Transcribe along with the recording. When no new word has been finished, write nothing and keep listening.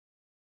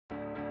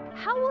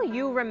how will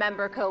you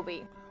remember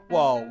Kobe?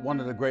 Well, one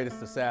of the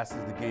greatest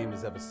assassins the game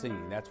has ever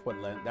seen. That's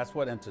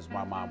what enters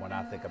my mind when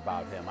I think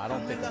about him. I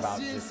don't think about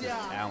just his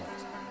talent.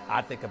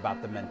 I think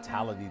about the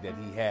mentality that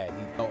he had.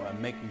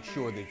 Making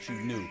sure that you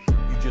knew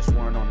you just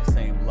weren't on the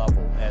same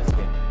level as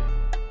him.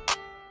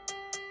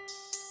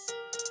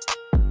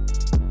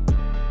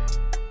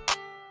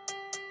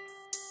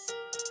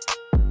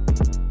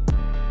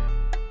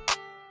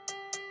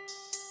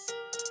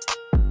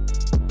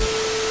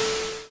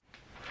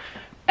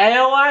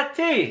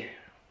 AOIT!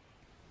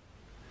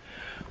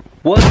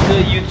 What's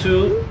good,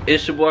 YouTube?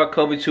 It's your boy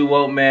Kobe 2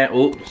 Woke Man.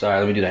 Oops, sorry,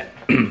 let me do that.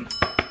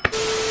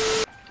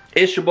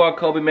 It's your boy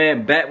Kobe,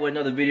 man, back with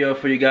another video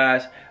for you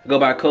guys. I go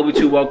by Kobe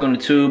 2 Woke on the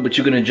tube, but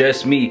you can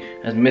address me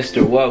as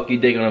Mr. Woke, you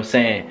dig what I'm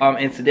saying?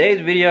 In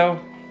today's video,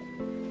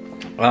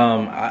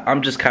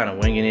 I'm just kind of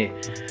winging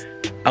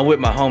it. I'm with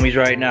my homies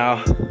right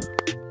now.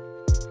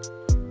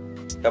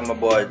 Got my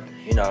boy,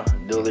 you know,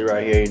 Dooley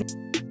right here.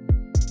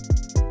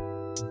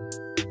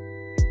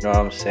 You know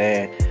what I'm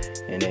saying?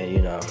 And then, you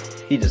know,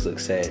 he just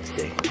looks sad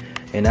today.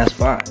 And that's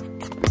fine.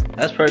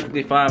 That's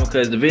perfectly fine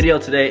because the video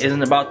today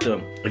isn't about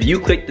them. If you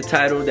click the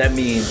title, that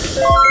means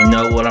you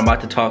know what I'm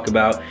about to talk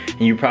about. And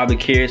you're probably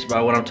curious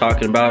about what I'm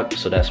talking about.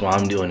 So that's why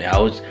I'm doing it.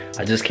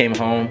 I just came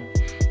home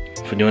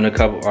for doing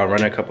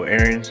running a couple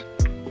errands.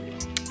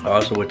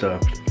 Also with the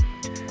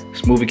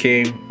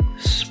smoothgio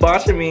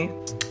sponsor me.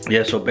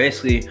 Yeah, so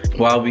basically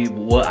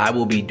what I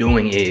will be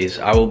doing is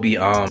I will be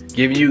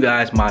giving you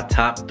guys my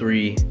top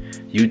 3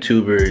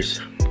 YouTubers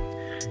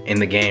in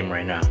the game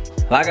right now.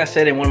 Like I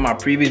said in one of my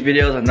previous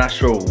videos, I'm not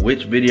sure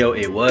which video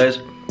it was,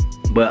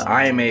 but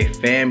I am a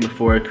fan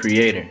before a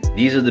creator.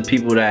 These are the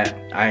people that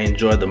I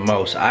enjoy the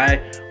most.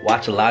 I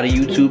watch a lot of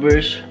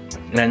YouTubers,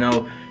 and I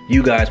know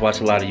you guys watch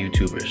a lot of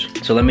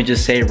YouTubers. So let me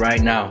just say right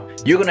now,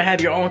 you're gonna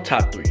have your own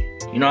top 3.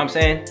 You know what I'm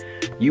saying?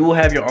 You will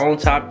have your own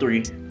top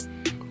 3.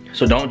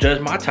 So don't judge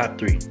my top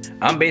 3.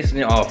 I'm basing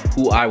it off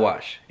who I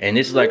watch. And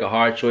this is like a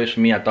hard choice for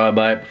me. I thought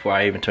about it before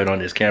I even turned on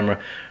this camera.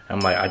 I'm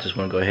like, I just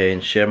want to go ahead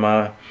and share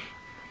my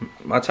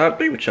top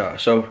 3 with y'all.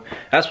 So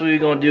that's what we're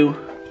gonna do.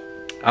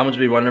 I'm gonna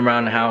be running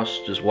around the house,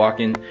 just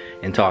walking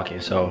and talking.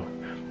 So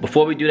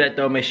before we do that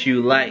though, make sure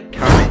you like,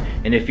 comment,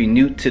 and if you're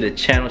new to the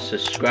channel,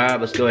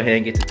 subscribe. Let's go ahead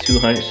and get to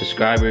 200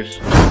 subscribers.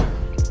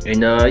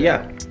 And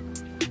yeah.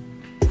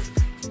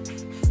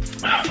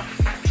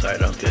 Sorry,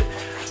 that was good.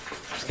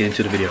 Let's get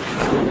into the video.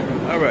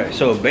 Alright,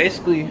 so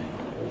basically,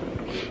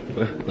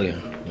 look at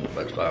him, he's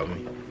about to follow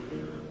me.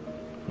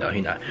 No,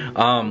 he not.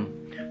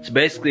 So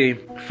basically,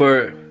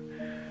 for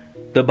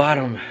the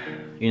bottom,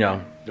 you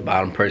know, the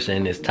bottom person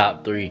in this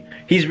top 3,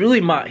 he's really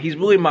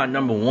my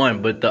number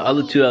 1. But the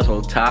other 2 that's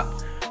on top,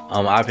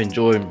 I've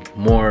enjoyed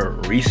more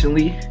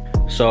recently.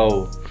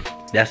 So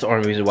that's the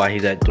only reason why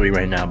he's at 3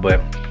 right now.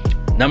 But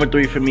number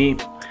 3 for me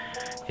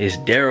is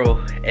Daryl,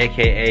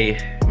 aka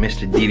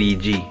Mr.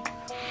 DDG.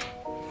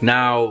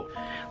 Now,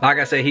 like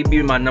I said, he'd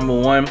be my number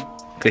 1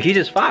 because he's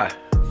just 5.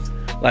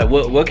 Like,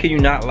 what can you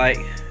not like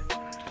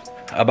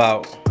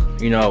about,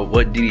 you know,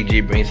 what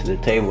DDG brings to the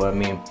table? I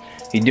mean,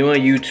 he's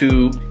doing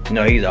YouTube, you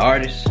know, he's an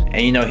artist,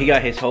 and you know, he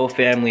got his whole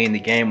family in the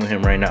game with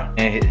him right now.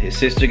 And his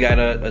sister got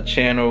a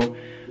channel,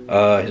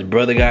 his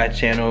brother got a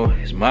channel,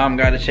 his mom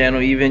got a channel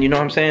even, you know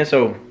what I'm saying?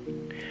 So,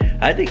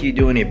 I think he's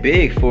doing it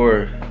big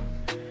for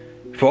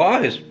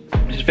all his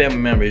family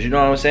members, you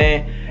know what I'm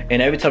saying?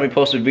 And every time he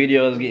posts a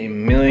video, it's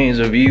getting millions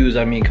of views.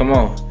 I mean, come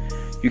on.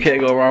 You can't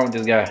go wrong with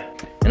this guy.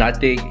 And I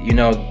think, you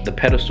know, the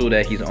pedestal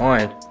that he's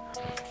on,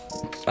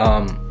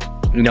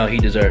 you know, he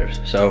deserves.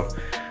 So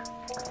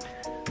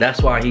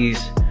that's why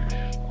he's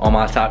on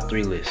my top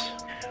 3 list.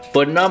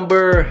 But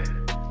number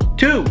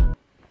 2,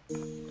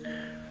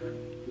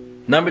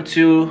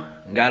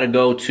 gotta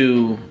go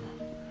to,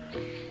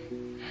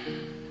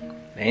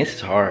 man, this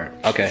is hard.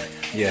 Okay,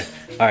 yeah,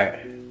 all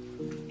right.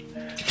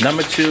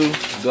 Number 2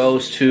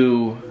 goes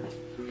to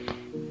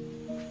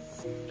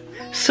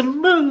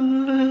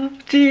smoothgio.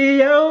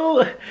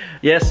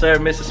 Yes, sir,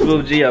 Mr.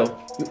 smoothgio.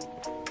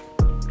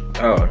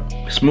 Oh,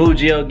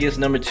 smoothgio gets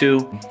number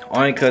 2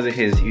 only because of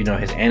his, you know,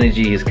 his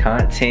energy, his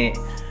content.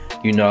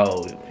 You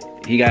know,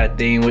 he got a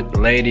thing with the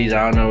ladies.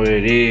 I don't know what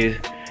it is.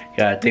 He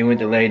got a thing with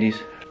the ladies.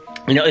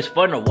 You know, it's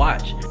fun to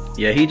watch.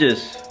 Yeah, he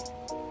just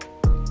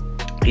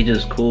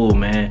cool,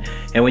 man.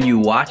 And when you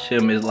watch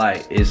him, it's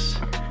like,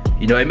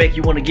 you know, it make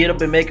you want to get up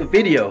and make a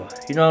video.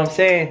 You know what I'm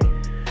saying?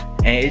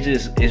 And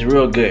it's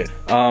real good.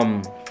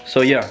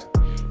 So yeah,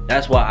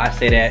 that's why I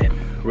say that.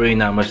 Really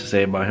not much to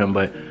say about him,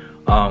 but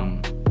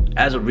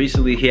as of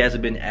recently, he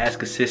hasn't been as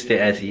consistent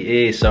as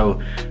he is. So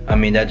I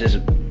mean, that just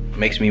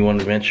makes me want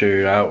to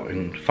venture out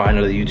and find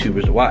other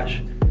YouTubers to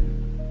watch.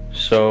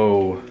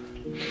 So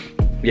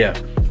yeah,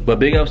 but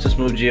big ups to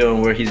smoothgio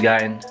and where he's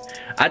gotten.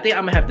 I think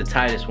I'm gonna have to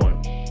tie this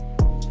one.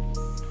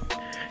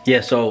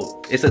 Yeah,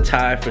 so it's a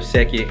tie for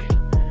second.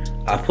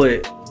 I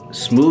put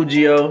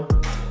smoothgio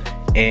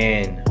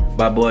and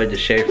my boy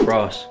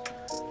deshaefrost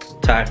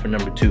tied for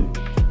number 2.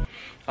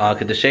 Cause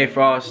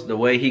deshaefrost, the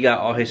way he got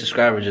all his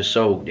subscribers just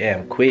so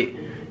damn quick,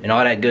 and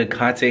all that good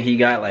content he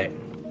got, like,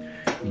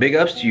 big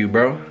ups to you,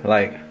 bro.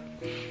 Like,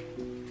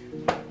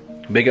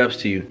 big ups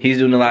to you. He's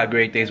doing a lot of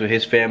great things with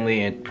his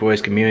family and for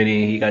his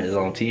community. He got his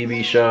own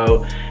TV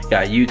show,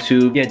 got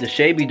YouTube. Yeah,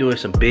 Deshae be doing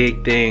some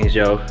big things,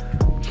 yo.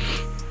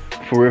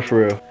 For real,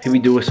 for real. He be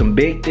doing some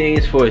big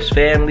things for his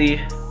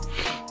family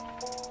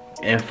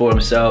and for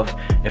himself.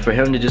 And for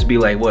him to just be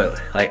like,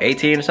 what, like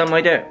 18 or something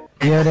like that?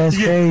 Yeah, that's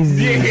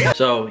crazy.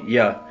 So,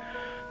 yeah.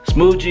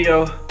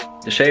 smoothgio,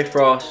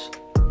 deshaefrost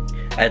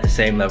at the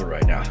same level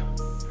right now.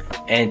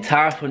 And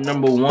time for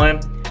number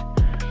 1.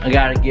 I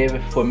gotta give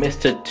it for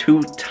Mr.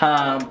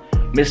 Two-time,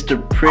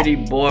 Mr.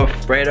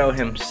 PrettyboyFredo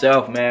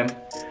himself, man.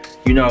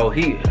 You know,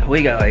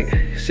 we got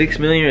like 6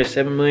 million or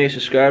 7 million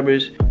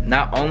subscribers.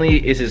 Not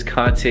only is his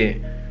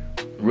content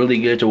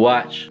really good to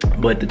watch,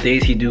 but the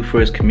things he do for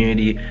his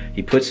community,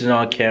 he puts it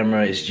on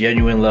camera, it's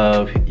genuine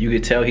love. You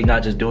can tell he's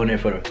not just doing it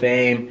for the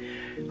fame.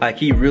 Like,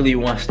 he really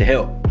wants to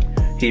help.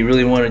 He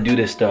really want to do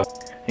this stuff.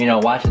 You know,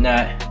 watching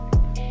that,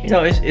 you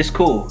know, it's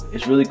cool.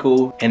 It's really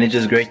cool. And it's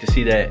just great to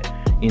see that,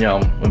 you know,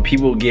 when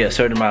people get a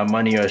certain amount of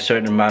money or a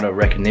certain amount of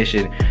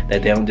recognition,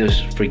 that they don't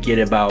just forget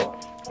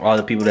about all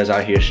the people that's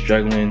out here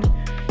struggling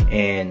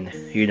and,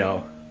 you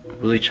know,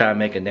 really try to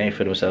make a name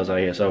for themselves out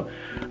here. So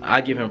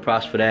I give him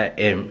props for that.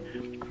 And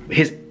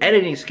his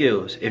editing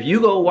skills, if you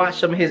go watch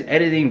some of his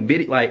editing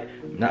video, like,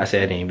 not say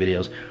editing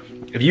videos,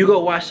 if you go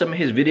watch some of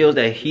his videos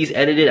that he's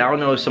edited, I don't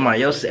know if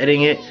somebody else is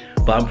editing it,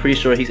 but I'm pretty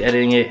sure he's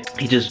editing it.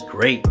 He's just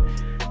great.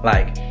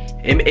 Like,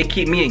 it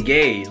keep me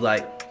engaged.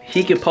 Like,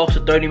 he can post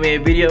a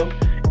 30-minute video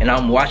and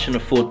I'm watching the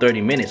full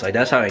 30 minutes. Like,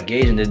 that's how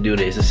engaging this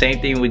dude is. It's the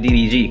same thing with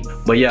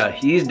DDG. But yeah,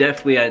 he's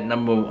definitely at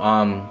number 1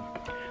 on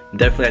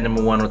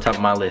the top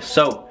of my list.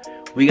 So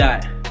we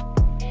got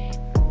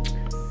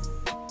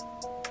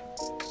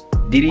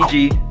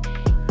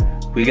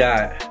DDG, we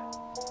got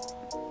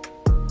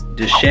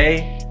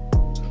Deshae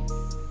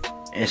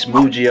and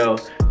smoothgio.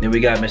 Then we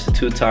got Mr.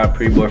 Two-time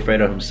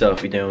PrettyboyFredo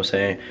himself, you know what I'm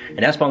saying? And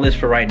that's my list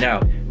for right now.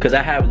 Cause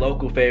I have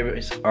local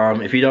favorites.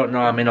 If you don't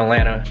know, I'm in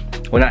Atlanta.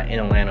 Well, not in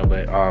Atlanta,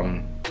 but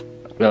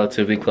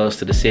relatively close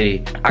to the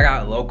city. I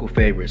got local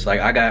favorites.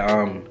 Like, I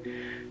got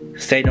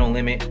Stay No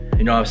Limit.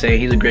 You know what I'm saying?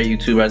 He's a great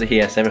YouTuber. I think he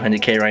has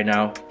 700K right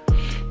now.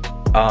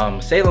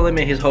 Stay No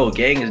Limit, his whole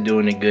gang is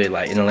doing it good,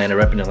 like in Atlanta,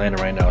 repping Atlanta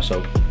right now.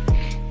 So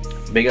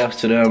big ups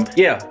to them.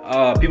 Yeah,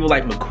 people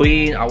like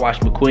McQueen. I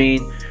watched McQueen.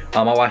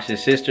 I watched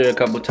his sister a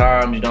couple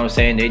times, you know what I'm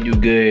saying? They do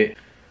good.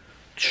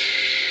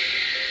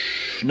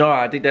 No,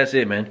 I think that's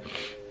it, man,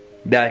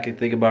 that I can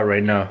think about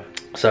right now.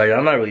 Sorry,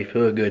 I'm not really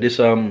feeling good. This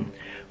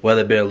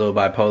weather been a little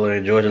bipolar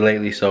in Georgia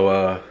lately,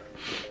 so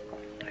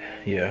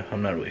yeah,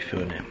 I'm not really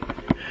feeling it.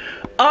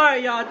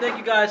 Alright, y'all, thank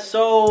you guys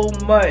so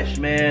much,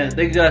 man.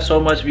 Thank you guys so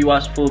much if you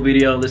watched the full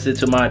video, listen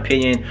to my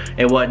opinion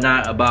and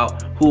whatnot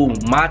about who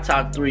my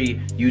top 3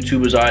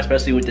 YouTubers are,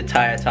 especially with the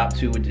tie at top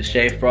 2 with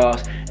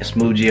deshaefrost and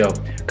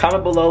smoothgio.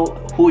 Comment below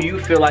who you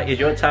feel like is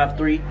your top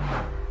 3.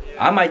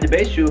 I might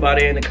debate you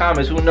about it in the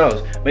comments, who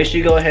knows. Make sure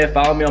you go ahead and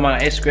follow me on my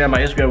Instagram.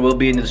 My Instagram will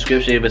be in the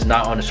description if it's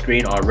not on the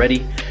screen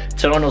already.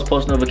 Turn on those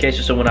post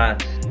notifications so when I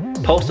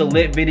post a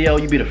lit video,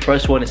 you be the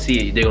first one to see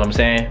it, you dig what I'm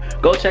saying?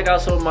 Go check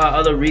out some of my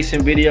other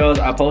recent videos.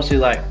 I posted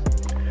like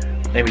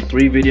maybe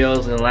 3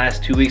 videos in the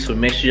last 2 weeks, so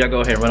make sure y'all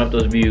go ahead and run up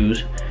those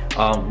views.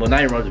 Well,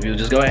 not even run up the views,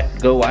 just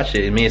go watch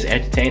it. I mean, it's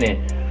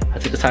entertaining. I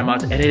took the time out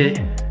to edit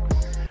it,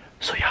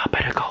 so y'all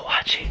better go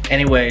watch it.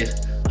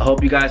 Anyways, I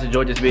hope you guys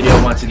enjoyed this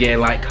video. Once again,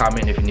 like,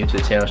 comment if you're new to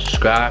the channel,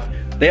 subscribe.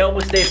 They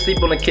always stay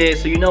asleep on the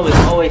kids, so you know it's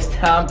always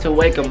time to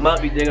wake them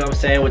up, you dig what I'm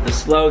saying, with the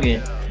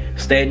slogan,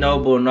 stay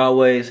noble and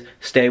always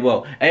stay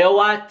woke.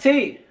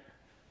 AOYT,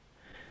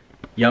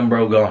 young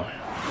bro gone.